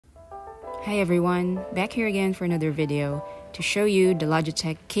Hi everyone, back here again for another video to show you the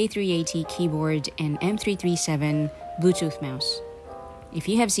Logitech K380 keyboard and M337 Bluetooth mouse. If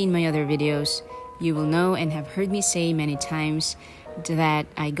you have seen my other videos, you will know and have heard me say many times that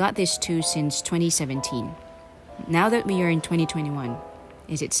I got this too since 2017. Now that we are in 2021,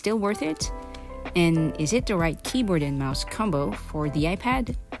 is it still worth it? And is it the right keyboard and mouse combo for the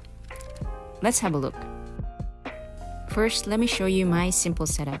iPad? Let's have a look. First, let me show you my simple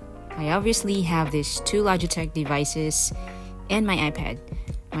setup. I obviously have these two Logitech devices and my iPad.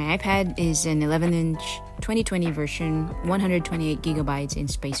 My iPad is an 11-inch 2020 version, 128GB in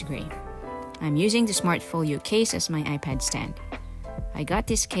space gray. I'm using the Smart Folio case as my iPad stand. I got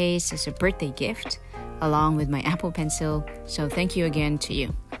this case as a birthday gift along with my Apple Pencil, so thank you again to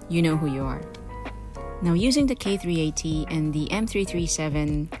you. You know who you are. Now, using the K380 and the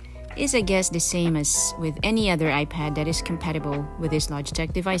M337 is, I guess, the same as with any other iPad that is compatible with these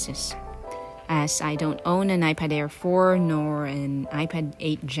Logitech devices. As I don't own an iPad Air 4 nor an iPad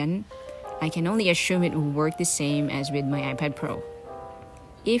 8 Gen, I can only assume it will work the same as with my iPad Pro.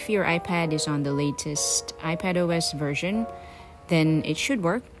 If your iPad is on the latest iPadOS version, then it should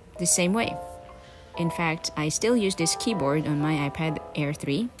work the same way. In fact, I still use this keyboard on my iPad Air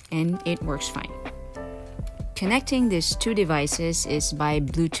 3 and it works fine. Connecting these two devices is by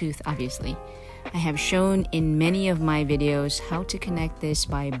Bluetooth, obviously. I have shown in many of my videos how to connect this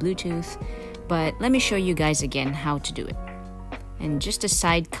by Bluetooth, but let me show you guys again how to do it. And just a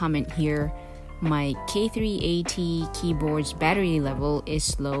side comment here, my K380 keyboard's battery level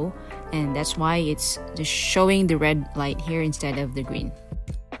is low, and that's why it's just showing the red light here instead of the green.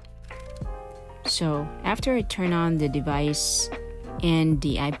 So after I turn on the device and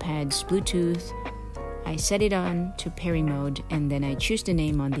the iPad's Bluetooth, I set it on to pairing mode and then I choose the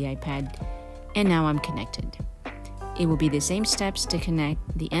name on the iPad, and now I'm connected. It will be the same steps to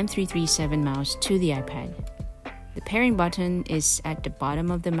connect the M337 mouse to the iPad. The pairing button is at the bottom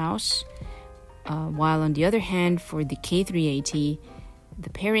of the mouse, while on the other hand for the K380, the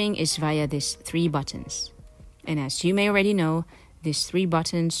pairing is via these three buttons. And as you may already know, these three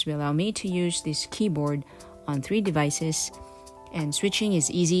buttons will allow me to use this keyboard on three devices, and switching is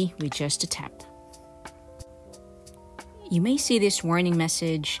easy with just a tap. You may see this warning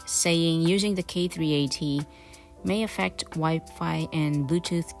message saying using the K380 may affect Wi-Fi and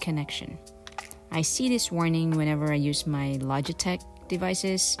Bluetooth connection. I see this warning whenever I use my Logitech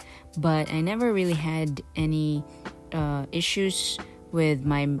devices, but I never really had any issues with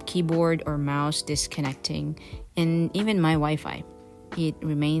my keyboard or mouse disconnecting, and even my Wi-Fi. It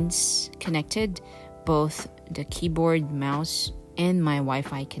remains connected, both the keyboard, mouse, and my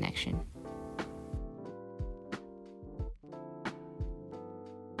Wi-Fi connection.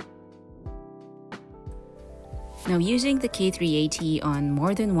 Now, using the K380 on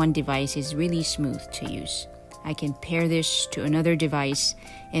more than one device is really smooth to use. I can pair this to another device,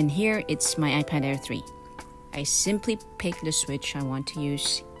 and here it's my iPad Air 3. I simply pick the switch I want to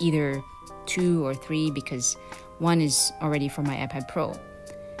use, either 2 or 3 because one is already for my iPad Pro.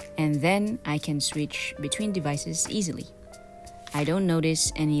 And then I can switch between devices easily. I don't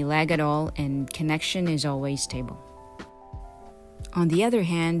notice any lag at all, and connection is always stable. On the other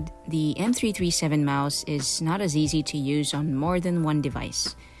hand, the M337 mouse is not as easy to use on more than one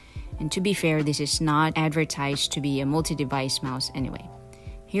device. And to be fair, this is not advertised to be a multi-device mouse anyway.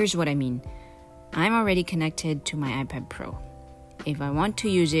 Here's what I mean. I'm already connected to my iPad Pro. If I want to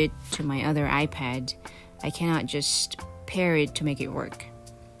use it to my other iPad, I cannot just pair it to make it work.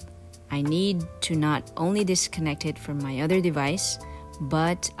 I need to not only disconnect it from my other device,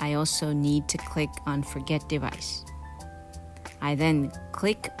 but I also need to click on Forget Device. I then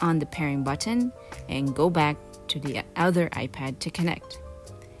click on the pairing button and go back to the other iPad to connect.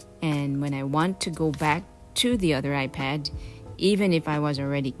 And when I want to go back to the other iPad, even if I was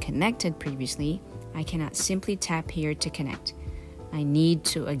already connected previously, I cannot simply tap here to connect. I need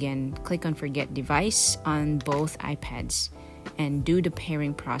to again click on Forget Device on both iPads and do the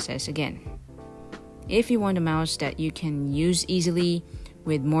pairing process again. If you want a mouse that you can use easily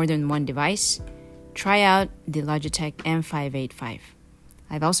with more than one device, try out the Logitech M585.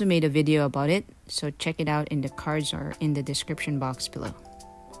 I've also made a video about it, so check it out in the cards or in the description box below.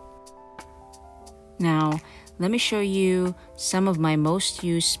 Now, let me show you some of my most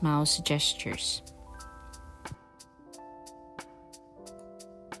used mouse gestures.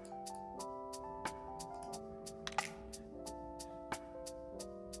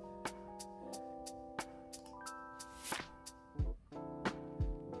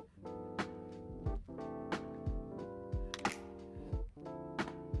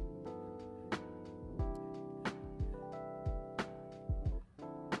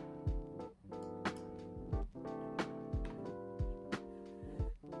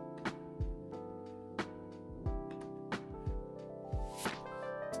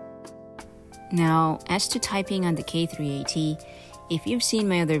 Now, as to typing on the K380, if you've seen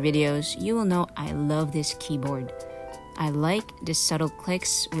my other videos, you will know I love this keyboard. I like the subtle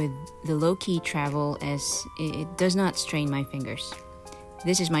clicks with the low-key travel as it does not strain my fingers.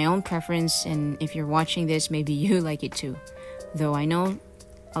 This is my own preference, and if you're watching this, maybe you like it too. Though I know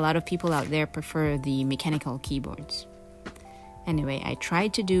a lot of people out there prefer the mechanical keyboards. Anyway, I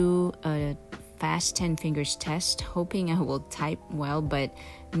tried to do a fast 10 fingers test, hoping I will type well, but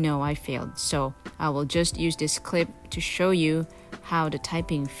no, I failed. So I will just use this clip to show you how the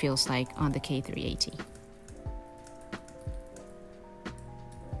typing feels like on the K380.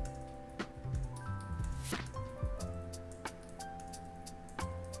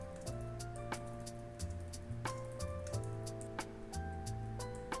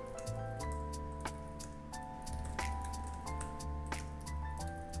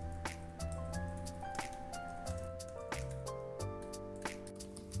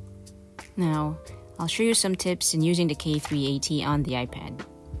 Now, I'll show you some tips in using the K380 on the iPad.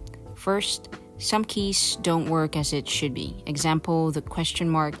 First, some keys don't work as it should be. Example, the question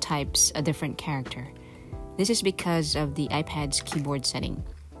mark types a different character. This is because of the iPad's keyboard setting.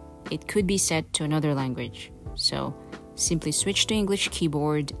 It could be set to another language. So, simply switch to English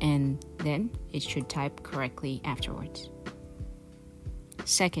keyboard and then it should type correctly afterwards.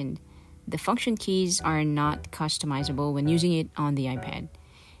 Second, the function keys are not customizable when using it on the iPad.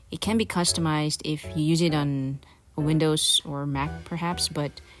 It can be customized if you use it on a Windows or Mac perhaps,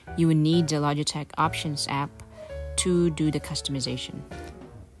 but you would need the Logitech Options app to do the customization.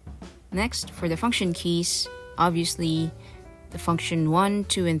 Next, for the function keys, obviously the function 1,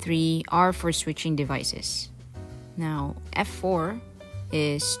 2, and 3 are for switching devices. Now, F4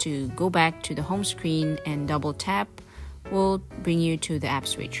 is to go back to the home screen, and double tap will bring you to the app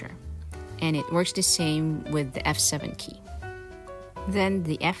switcher. And it works the same with the F7 key. Then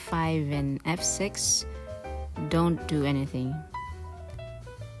the F5 and F6 don't do anything,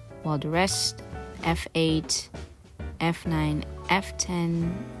 while the rest, F8, F9,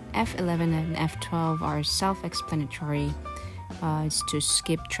 F10, F11, and F12 are self-explanatory. It's to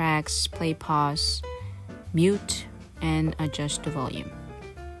skip tracks, play pause, mute, and adjust the volume.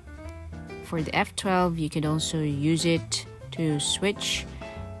 For the F12, you could also use it to switch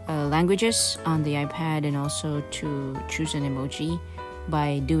languages on the iPad and also to choose an emoji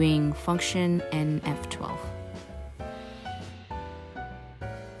by doing function and F12.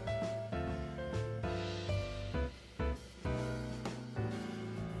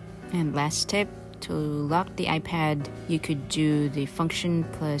 And last tip, to lock the iPad, you could do the function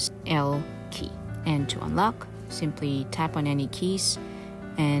plus L key. And to unlock, simply tap on any keys,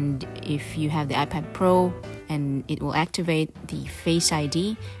 and if you have the iPad Pro, and it will activate the Face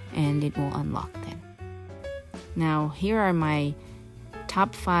ID and it will unlock then. Now, here are my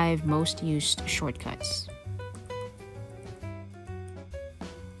top 5 most used shortcuts.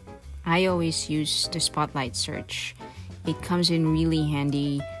 I always use the Spotlight search. It comes in really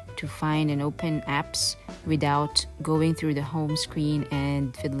handy to find and open apps without going through the home screen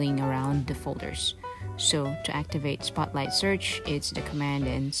and fiddling around the folders. So to activate Spotlight search, it's the command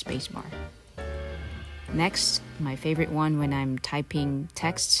and spacebar. Next, my favorite one when I'm typing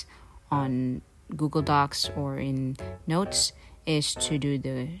texts on Google Docs or in Notes is to do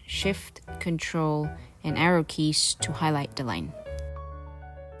the Shift, Control, and arrow keys to highlight the line.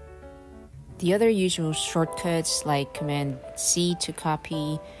 The other usual shortcuts like Command C to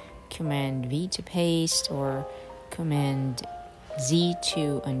copy, Command V to paste, or Command Z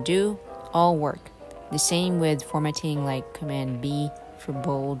to undo all work. The same with formatting like Command B for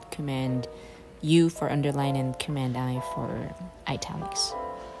bold, Command U for underline, and Command I for italics.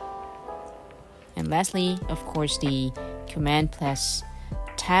 And lastly, of course, the Command plus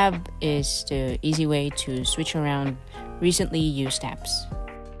Tab is the easy way to switch around recently used apps.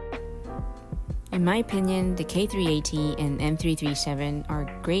 In my opinion, the K380 and M337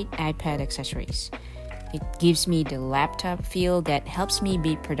 are great iPad accessories. It gives me the laptop feel that helps me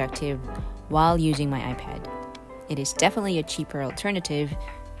be productive while using my iPad. It is definitely a cheaper alternative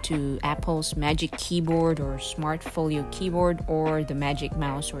to Apple's Magic Keyboard or Smart Folio Keyboard or the Magic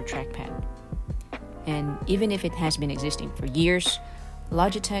Mouse or Trackpad. And even if it has been existing for years,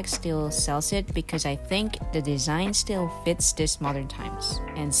 Logitech still sells it because I think the design still fits this modern times,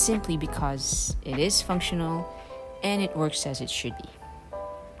 and simply because it is functional and it works as it should be.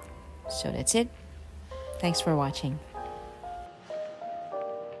 So that's it. Thanks for watching.